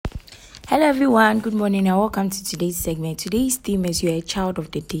Hello everyone, good morning and welcome to today's segment. Today's theme is You're a Child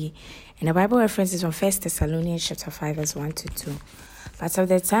of the Day, and the Bible reference is from 1 Thessalonians chapter 5 verse 1 to 2. But of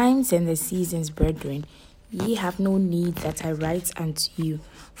the times and the seasons, brethren, ye have no need that I write unto you.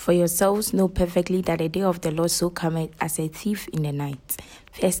 For yourselves know perfectly that the day of the Lord so cometh as a thief in the night.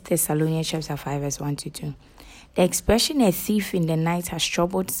 1 Thessalonians chapter 5 verse 1 to 2. The expression a thief in the night has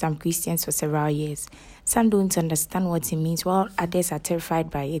troubled some Christians for several years. Some don't understand what it means, while others are terrified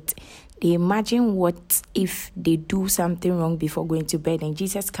by it. They imagine what if they do something wrong before going to bed and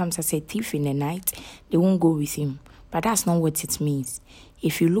Jesus comes as a thief in the night, they won't go with him. But that's not what it means.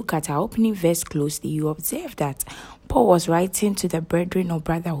 If you look at our opening verse closely, you observe that Paul was writing to the brethren of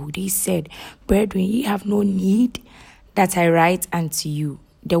brotherhood. He said, "Brethren, ye have no need that I write unto you."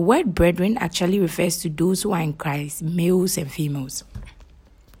 The word brethren actually refers to those who are in Christ, males and females.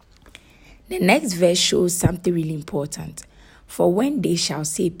 The next verse shows something really important. For when they shall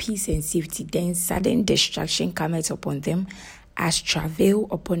say peace and safety, then sudden destruction cometh upon them, as travail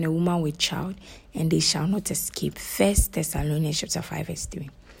upon a woman with child, and they shall not escape. 1 Thessalonians chapter 5 verse 3.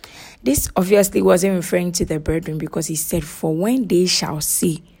 This obviously wasn't referring to the brethren, because he said, for when they shall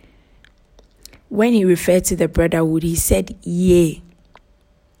say. When he referred to the brotherhood, he said, yea.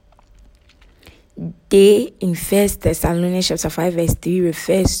 They in 1 Thessalonians chapter 5 verse 3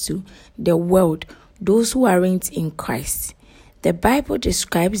 refers to the world, those who aren't in Christ. The Bible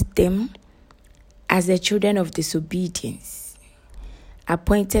describes them as the children of disobedience,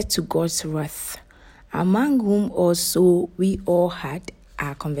 appointed to God's wrath, among whom also we all had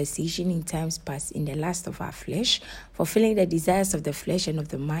our conversation in times past in the lust of our flesh, fulfilling the desires of the flesh and of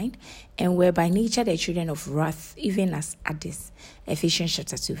the mind, and were by nature the children of wrath, even as others. Ephesians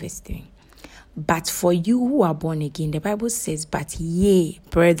chapter 2 verse 3. But for you who are born again, the Bible says, but ye,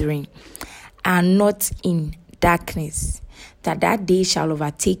 brethren, are not in darkness, that day shall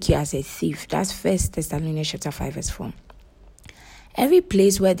overtake you as a thief. That's 1 Thessalonians chapter 5 verse 4. Every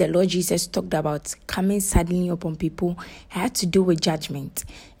place where the Lord Jesus talked about coming suddenly upon people had to do with judgment.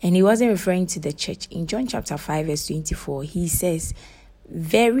 And he wasn't referring to the church. In John chapter 5 verse 24, he says,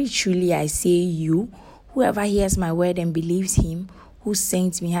 very truly I say you, whoever hears my word and believes him who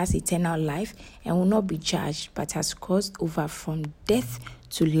sent me has eternal life and will not be judged, but has crossed over from death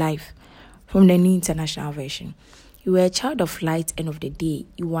to life. From the New International Version. You are a child of light and of the day.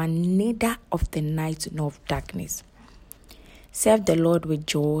 You are neither of the night nor of darkness. Serve the Lord with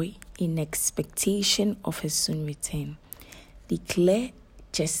joy in expectation of his soon return. Declare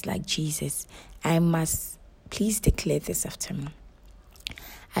just like Jesus. Please declare this afternoon.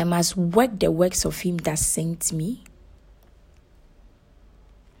 I must work the works of him that sent me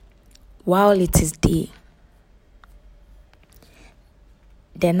while it is day.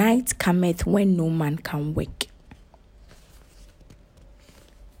 The night cometh when no man can work.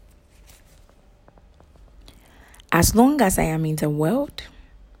 As long as I am in the world,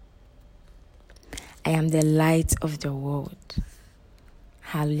 I am the light of the world.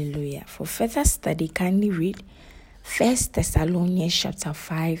 Hallelujah. For further study, kindly read 1 Thessalonians chapter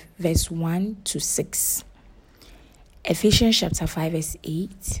 5 verse 1 to 6. Ephesians chapter 5 verse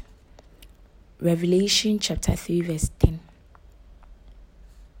 8. Revelation chapter 3 verse 10.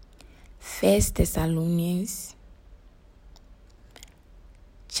 1 Thessalonians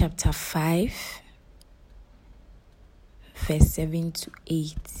chapter 5 verse 7 to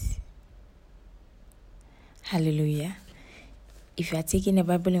 8. Hallelujah. If you are taking the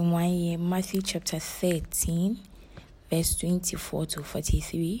Bible in 1 year, Matthew chapter 13 verse 24 to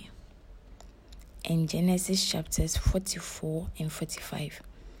 43, and Genesis chapters 44 and 45.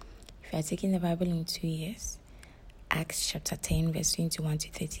 If you are taking the Bible in 2 years, Acts chapter 10 verse 21 to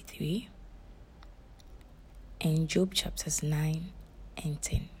 33, and Job chapters 9 and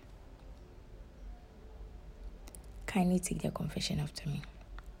 10. Kindly take their confession after me.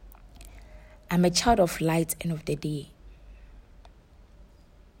 I'm a child of light and of the day.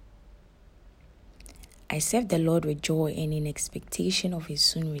 I serve the Lord with joy and in expectation of his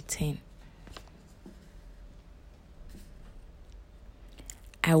soon return.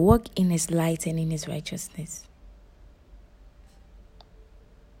 I walk in his light and in his righteousness.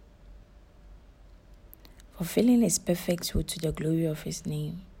 Fulfilling his perfect will to the glory of his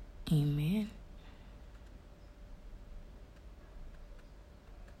name. Amen.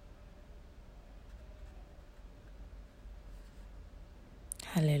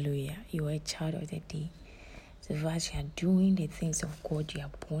 Hallelujah. You are a child of the day. So as you are doing the things of God, you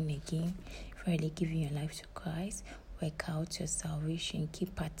are born again. If you are really giving your life to Christ, work out your salvation.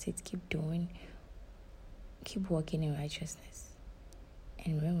 Keep at it. Keep doing. Keep walking in righteousness.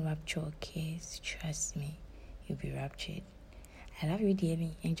 And when rapture occurs, trust me, you'll be raptured. I love you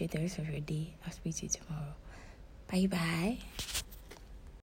dearly. Enjoy the rest of your day. I'll speak to you tomorrow. Bye bye.